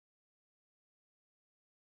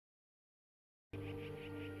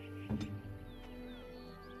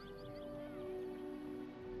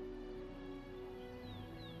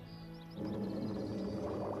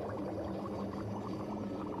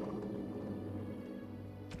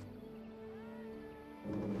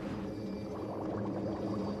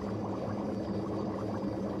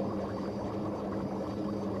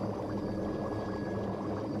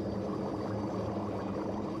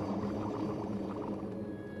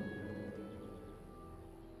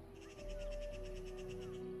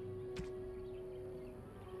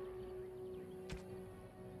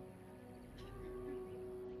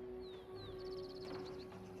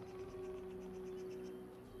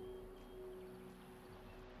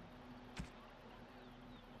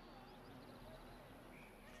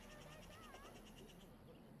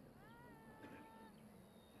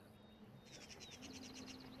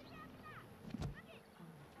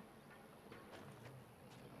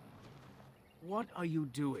What are you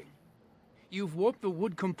doing? You've warped the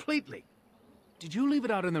wood completely. Did you leave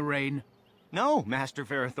it out in the rain? No, Master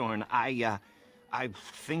Ferrothorn. I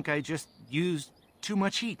think I just used too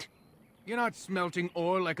much heat. You're not smelting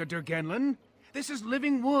ore like a Durgenlin. This is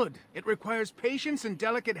living wood. It requires patience and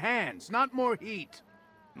delicate hands, not more heat.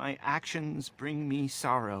 My actions bring me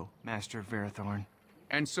sorrow, Master Ferrothorn.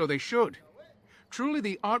 And so they should. Truly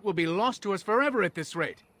the art will be lost to us forever at this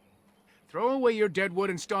rate. Throw away your dead wood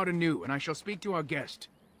and start anew, and I shall speak to our guest.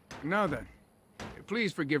 Now then,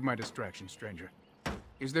 please forgive my distraction, stranger.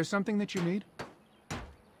 Is there something that you need?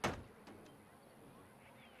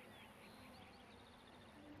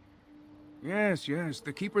 Yes,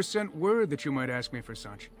 the Keeper sent word that you might ask me for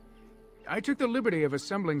such. I took the liberty of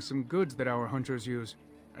assembling some goods that our hunters use.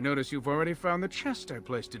 I notice you've already found the chest I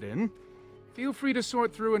placed it in. Feel free to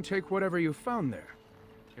sort through and take whatever you found there,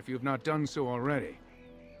 if you've not done so already.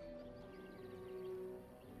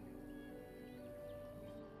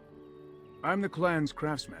 I'm the clan's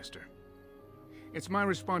craftsmaster. It's my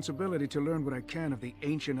responsibility to learn what I can of the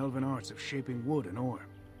ancient elven arts of shaping wood and ore.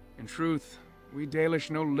 In truth, we Dalish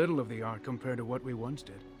know little of the art compared to what we once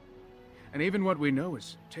did. And even what we know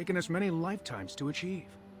has taken us many lifetimes to achieve.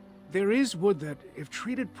 There is wood that, if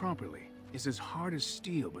treated properly, is as hard as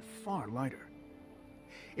steel but far lighter.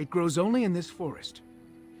 It grows only in this forest,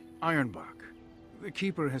 Ironbark. The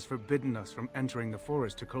Keeper has forbidden us from entering the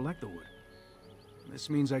forest to collect the wood. This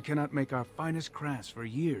means I cannot make our finest crafts for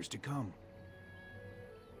years to come.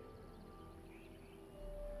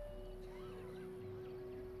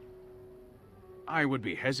 I would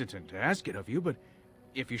be hesitant to ask it of you, but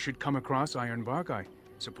if you should come across Ironbark, I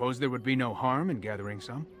suppose there would be no harm in gathering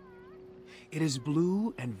some. It is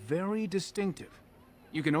blue and very distinctive.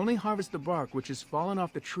 You can only harvest the bark which has fallen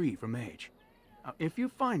off the tree from Mage. If you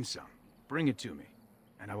find some, bring it to me,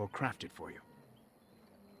 and I will craft it for you.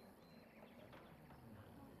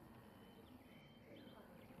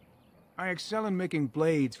 I excel in making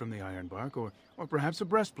blades from the ironbark, or perhaps a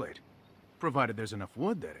breastplate. Provided there's enough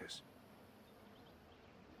wood, that is.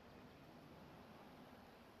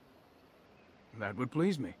 That would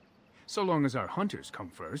please me, so long as our hunters come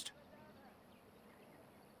first.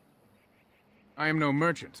 I am no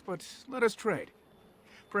merchant, but let us trade.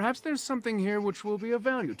 Perhaps there's something here which will be of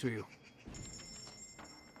value to you.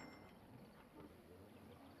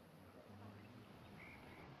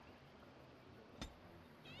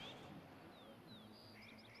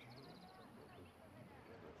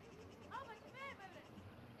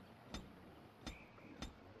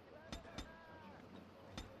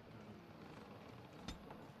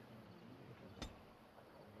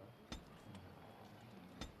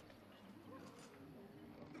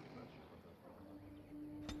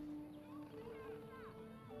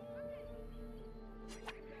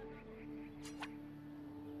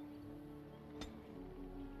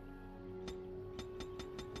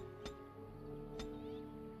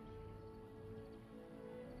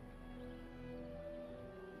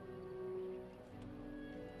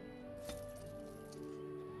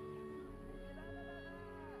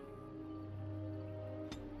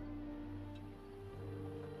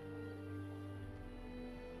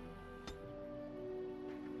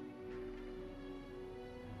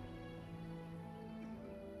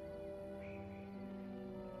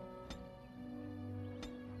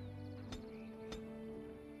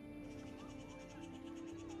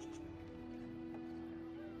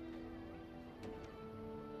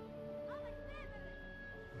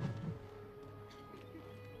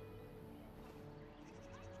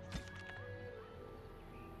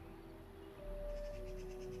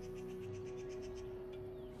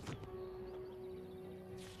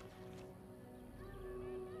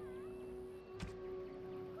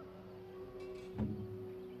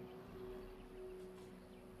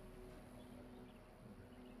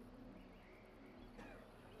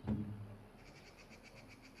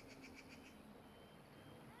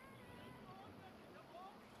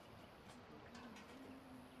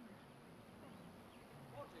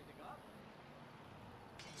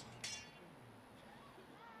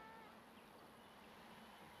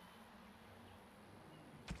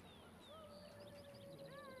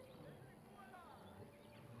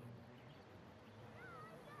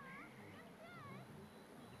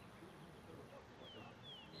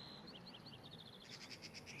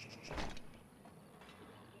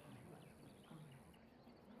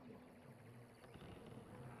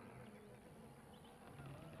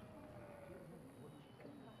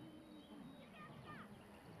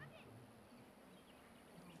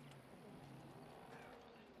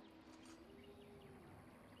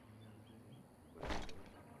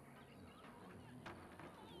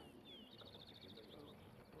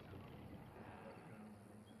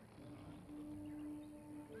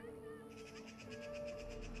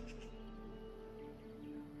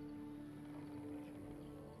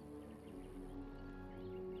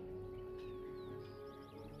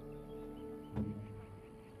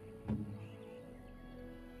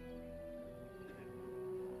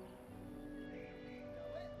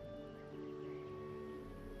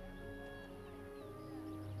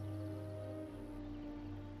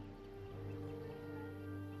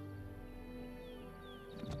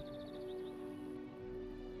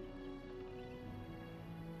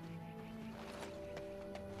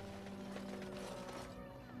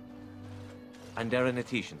 I'm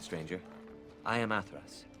Darren, stranger. I am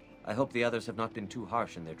Athras. I hope the others have not been too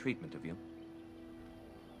harsh in their treatment of you.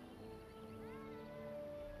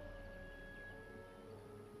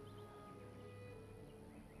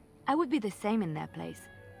 I would be the same in their place.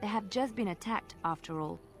 They have just been attacked, after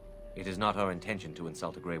all. It is not our intention to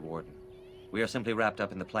insult a Grey Warden. We are simply wrapped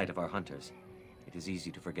up in the plight of our hunters. It is easy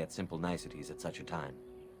to forget simple niceties at such a time.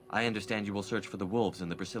 I understand you will search for the wolves in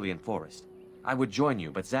the Brecilian forest. I would join you,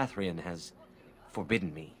 but Zathrian has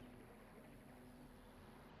forbidden me.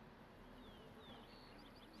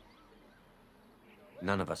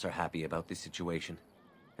 None of us are happy about this situation,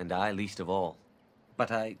 and I least of all.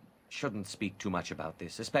 But I shouldn't speak too much about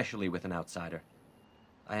this, especially with an outsider.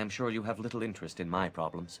 I am sure you have little interest in my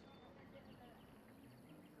problems.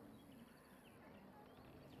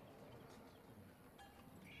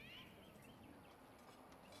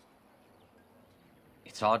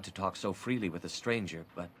 It's odd to talk so freely with a stranger,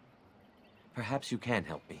 but perhaps you can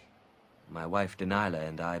help me. My wife Delilah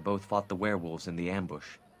and I both fought the werewolves in the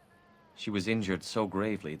ambush. She was injured so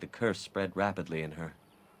gravely, the curse spread rapidly in her.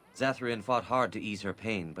 Zathrian fought hard to ease her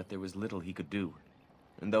pain, but there was little he could do.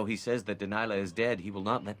 And though he says that Delilah is dead, he will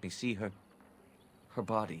not let me see her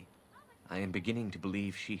body. I am beginning to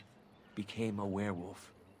believe she became a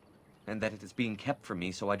werewolf, and that it is being kept from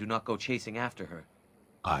me so I do not go chasing after her.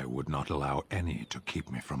 I would not allow any to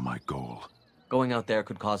keep me from my goal. Going out there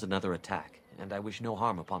could cause another attack, and I wish no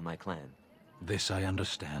harm upon my clan. This I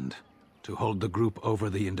understand. To hold the group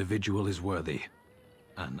over the individual is worthy.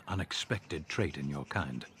 An unexpected trait in your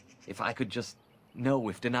kind. If I could just know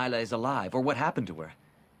if Delilah is alive, or what happened to her,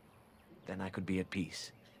 then I could be at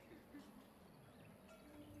peace.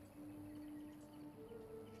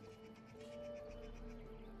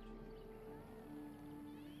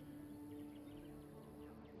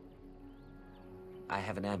 I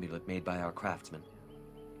have an amulet made by our craftsman.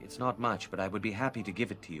 It's not much, but I would be happy to give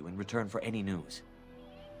it to you in return for any news.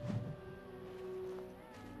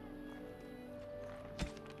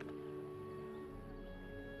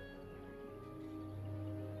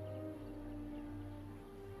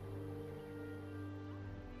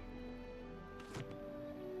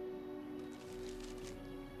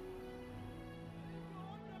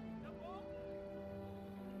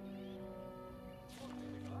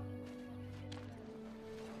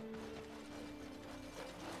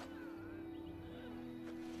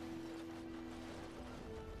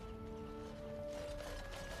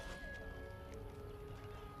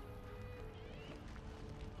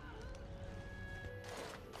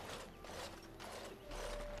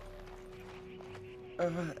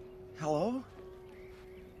 Hello?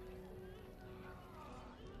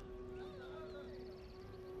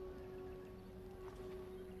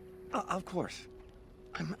 Of course.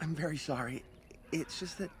 I'm very sorry. It's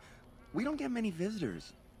just that we don't get many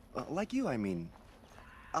visitors. Like you, I mean.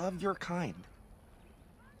 Of your kind.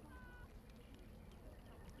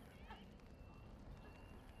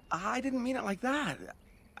 I didn't mean it like that.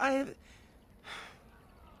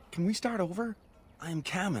 Can we start over? I am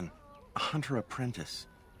Kamen. A hunter apprentice.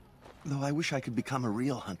 Though I wish I could become a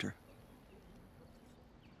real hunter.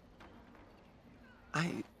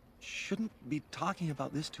 I shouldn't be talking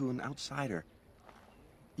about this to an outsider.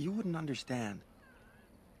 You wouldn't understand.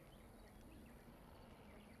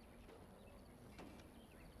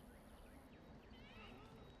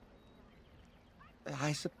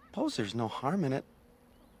 I suppose there's no harm in it.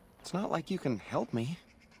 It's not like you can help me.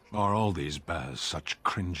 Are all these Baz such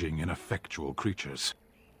cringing, ineffectual creatures?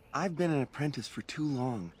 I've been an apprentice for too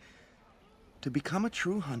long. To become a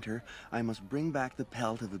true hunter, I must bring back the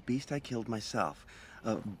pelt of a beast I killed myself.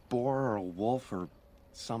 A boar or a wolf or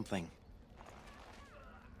something.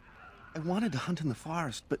 I wanted to hunt in the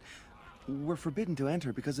forest, but we're forbidden to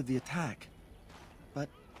enter because of the attack. But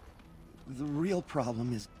the real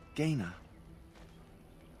problem is Gaina.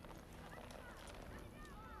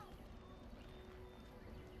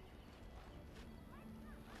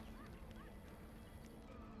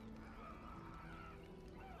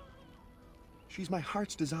 She's my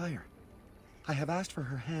heart's desire. I have asked for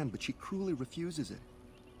her hand, but she cruelly refuses it.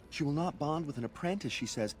 She will not bond with an apprentice, she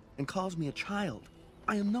says, and calls me a child.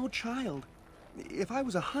 I am no child. If I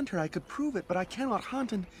was a hunter, I could prove it, but I cannot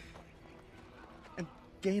hunt, and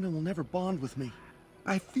Gaina will never bond with me.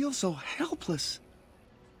 I feel so helpless.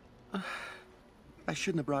 I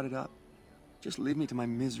shouldn't have brought it up. Just leave me to my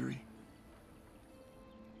misery.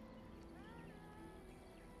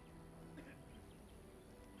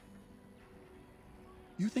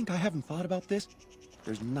 You think I haven't thought about this?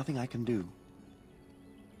 There's nothing I can do.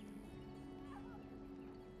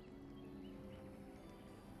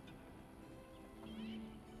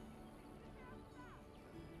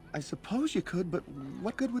 I suppose you could, but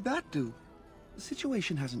what good would that do? The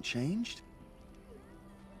situation hasn't changed.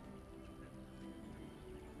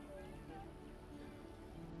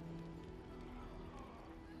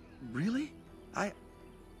 Really?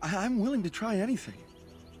 I'm willing to try anything.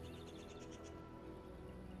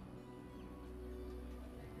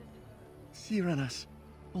 Sirenas.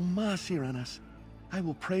 Oh, ma Sirenas. I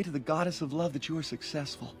will pray to the goddess of love that you are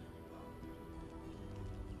successful.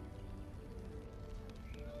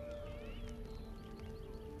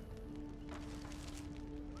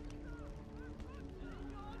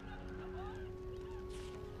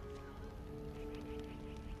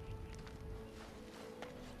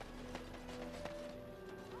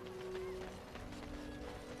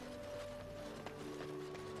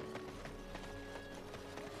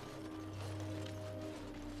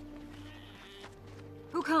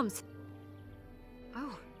 Who comes?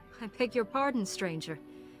 Oh, I beg your pardon, stranger.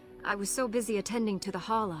 I was so busy attending to the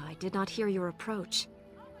Hala, I did not hear your approach.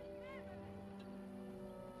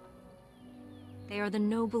 They are the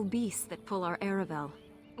noble beasts that pull our Aravel,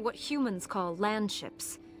 what humans call land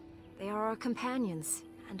ships. They are our companions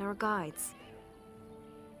and our guides.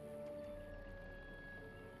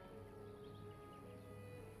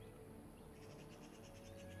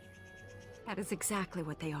 That is exactly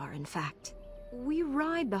what they are, in fact. We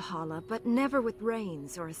ride the Hala, but never with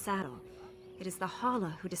reins or a saddle. It is the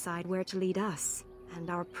Hala who decide where to lead us, and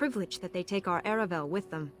our privilege that they take our Aravel with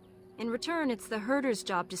them. In return, it's the herder's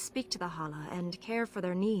job to speak to the Hala and care for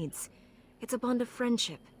their needs. It's a bond of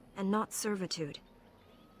friendship, and not servitude.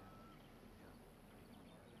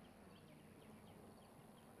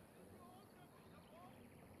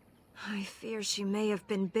 I fear she may have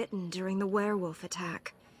been bitten during the werewolf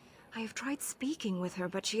attack. I have tried speaking with her,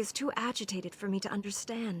 but she is too agitated for me to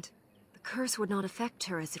understand. The curse would not affect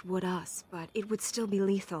her as it would us, but it would still be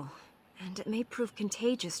lethal. And it may prove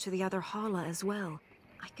contagious to the other Hala as well.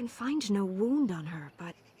 I can find no wound on her,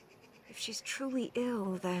 but if she's truly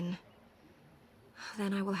ill, then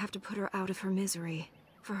I will have to put her out of her misery.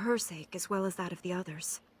 For her sake, as well as that of the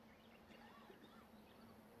others.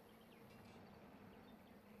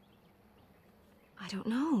 I don't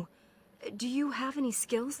know. Do you have any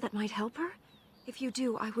skills that might help her? If you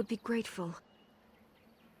do, I would be grateful.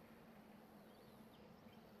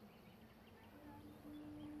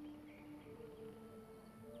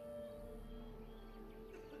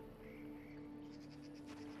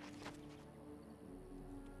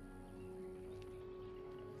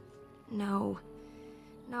 No.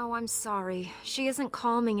 No, I'm sorry. She isn't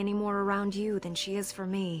calming any more around you than she is for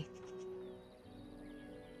me.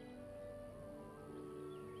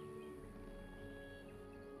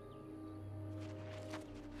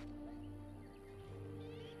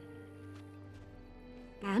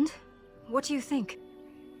 And? What do you think?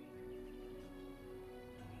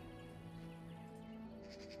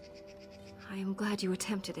 I am glad you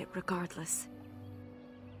attempted it regardless.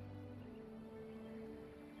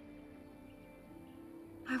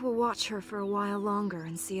 I will watch her for a while longer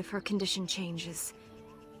and see if her condition changes.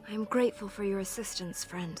 I am grateful for your assistance,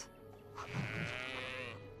 friend.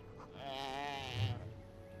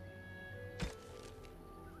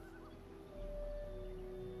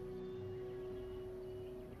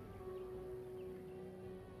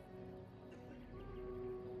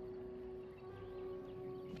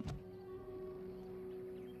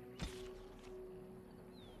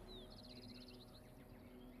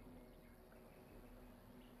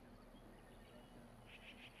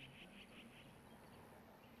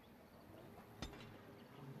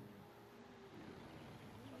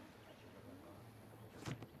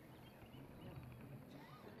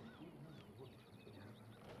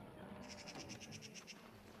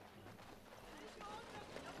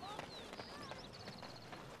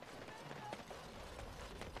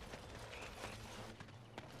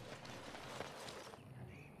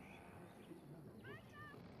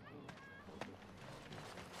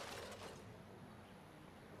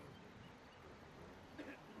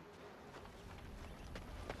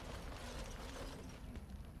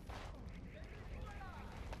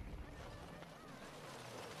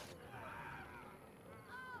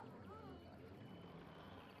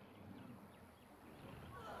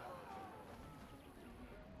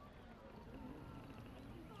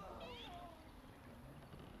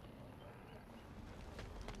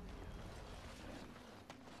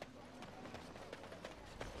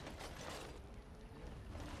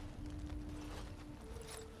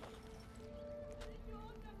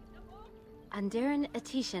 Andiran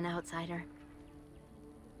Atishan, outsider.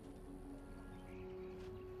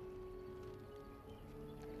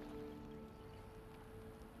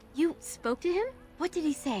 You spoke to him? What did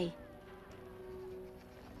he say?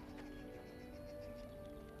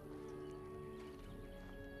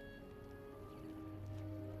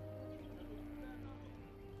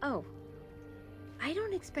 Oh. I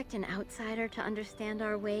don't expect an outsider to understand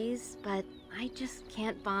our ways, but I just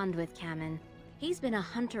can't bond with Kamen. He's been a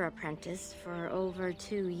hunter apprentice for over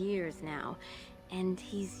 2 years now, and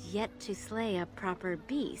he's yet to slay a proper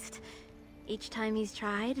beast. Each time he's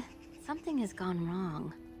tried, something has gone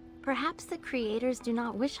wrong. Perhaps the creators do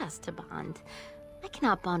not wish us to bond. I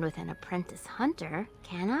cannot bond with an apprentice hunter,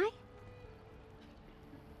 can I?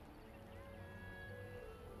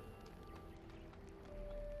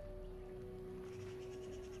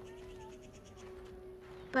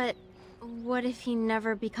 But what if he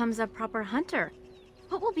never becomes a proper hunter?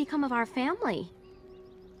 What will become of our family?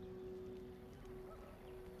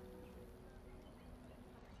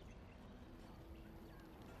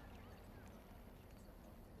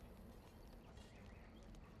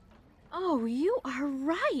 Oh, you are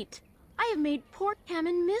right! I have made poor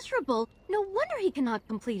Kamen miserable. No wonder he cannot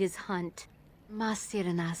complete his hunt.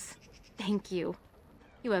 Masirnas, thank you.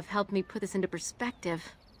 You have helped me put this into perspective.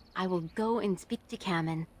 I will go and speak to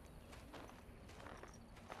Kamen.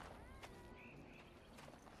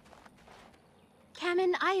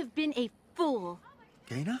 Kamen, I have been a fool.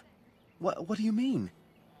 Gaina? What do you mean?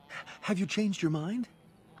 Have you changed your mind?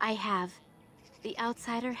 I have. The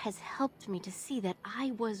outsider has helped me to see that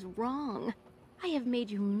I was wrong. I have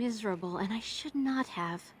made you miserable, and I should not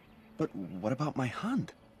have. But what about my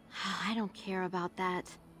hunt? I don't care about that.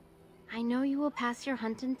 I know you will pass your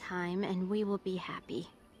hunt in time, and we will be happy.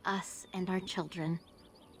 Us and our children.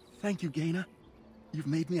 Thank you, Gaina. You've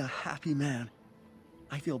made me a happy man.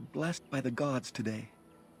 I feel blessed by the gods today.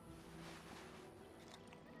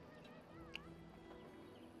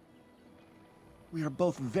 We are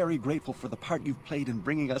both very grateful for the part you've played in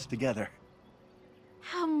bringing us together.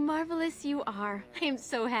 How marvelous you are. I am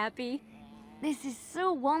so happy. This is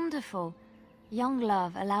so wonderful. Young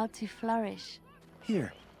love allowed to flourish.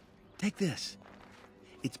 Here, take this.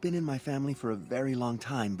 It's been in my family for a very long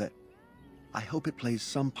time, but I hope it plays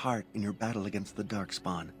some part in your battle against the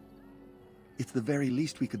Darkspawn. It's the very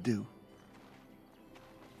least we could do.